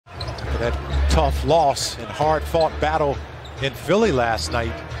that tough loss and hard-fought battle in Philly last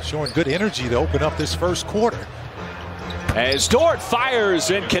night, showing good energy to open up this first quarter. As Dort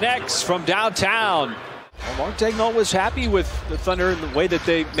fires and connects from downtown. Well, Mark Daigneault was happy with the Thunder and the way that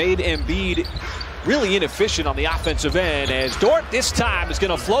they made Embiid really inefficient on the offensive end, as Dort this time is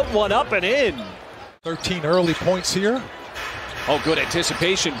going to float one up and in. 13 early points here. Oh, good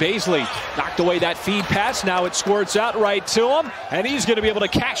anticipation. Bazley knocked away that feed pass. Now it squirts out right to him, and he's going to be able to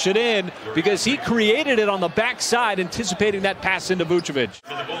cash it in because he created it on the backside, anticipating that pass into Vucevic.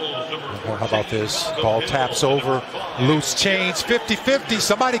 Well, how about this? Ball taps over, loose change, 50-50.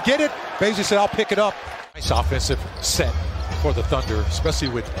 Somebody get it. Baze said, I'll pick it up. Nice offensive set for the Thunder, especially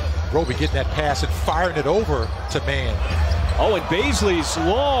with Roby getting that pass and firing it over to man. Oh, and Bazley's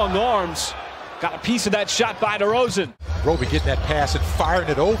long arms got a piece of that shot by DeRozan. Roby getting that pass and firing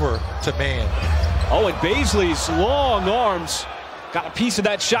it over to man. Oh, and Bazley's long arms got a piece of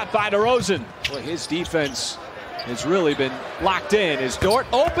that shot by DeRozan. Boy, his defense has really been locked in. Is Dort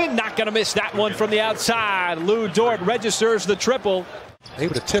open? Not going to miss that one from the outside. Lou Dort registers the triple.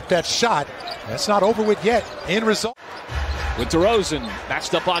 Able to tip that shot. That's not over with yet. End result. With DeRozan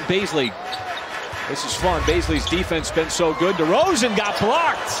matched up on Bazley. This is fun. Bazley's defense been so good. DeRozan got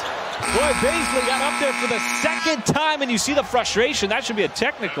blocked. Boy, Bazley got up there for the second time, and you see the frustration. That should be a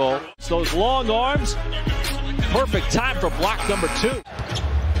technical. It's those long arms. Perfect time for block number 2. Right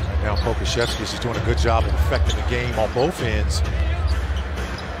now, Pokusevski's is doing a good job of affecting the game on both ends.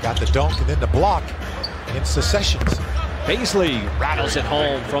 Got the dunk and then the block in successions. Bazley rattles it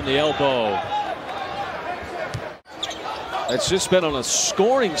home from the elbow. It's just been on a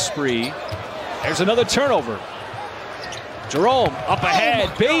scoring spree. There's another turnover. Jerome up ahead.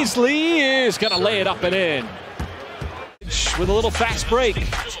 Bazley is going to lay it up and in. With a little fast break.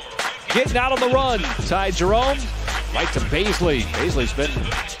 Getting out on the run. Ty Jerome right to Bazley. Bazley's been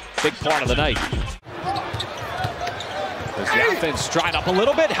a big part of the night. As the offense dried up a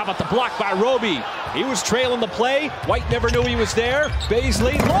little bit. How about the block by Roby? He was trailing the play. White never knew he was there.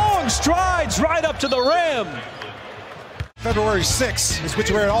 Bazley, long strides right up to the rim. February 6th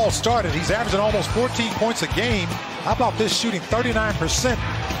is where it all started. He's averaging almost 14 points a game. How about this, shooting 39%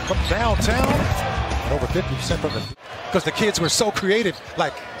 from downtown and over 50% from the... Because the kids were so creative,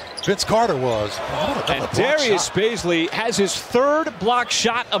 like Vince Carter was. And Darius Bazley has his 3rd block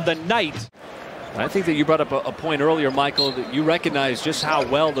shot of the night. I think that you brought up a point earlier, Michael, that you recognize just how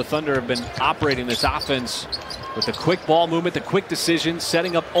well the Thunder have been operating this offense with the quick ball movement, the quick decisions,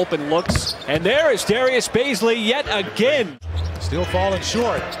 setting up open looks. And there is Darius Bazley yet again. Still falling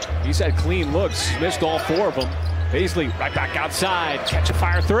short. He's had clean looks, missed all 4 of them. Bazley right back outside, catch a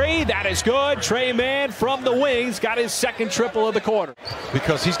fire 3, that is good. Trey Mann from the wings got his 2nd triple of the quarter.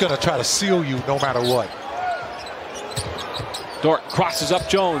 Because he's going to try to seal you no matter what. Dort crosses up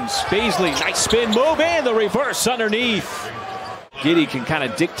Jones. Bazley, nice spin move, and the reverse underneath. Giddey can kind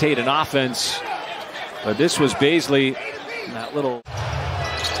of dictate an offense, but this was Bazley, that little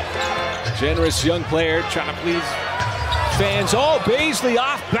generous young player trying to please fans. Oh, Bazley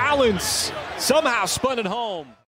off balance, somehow spun it home.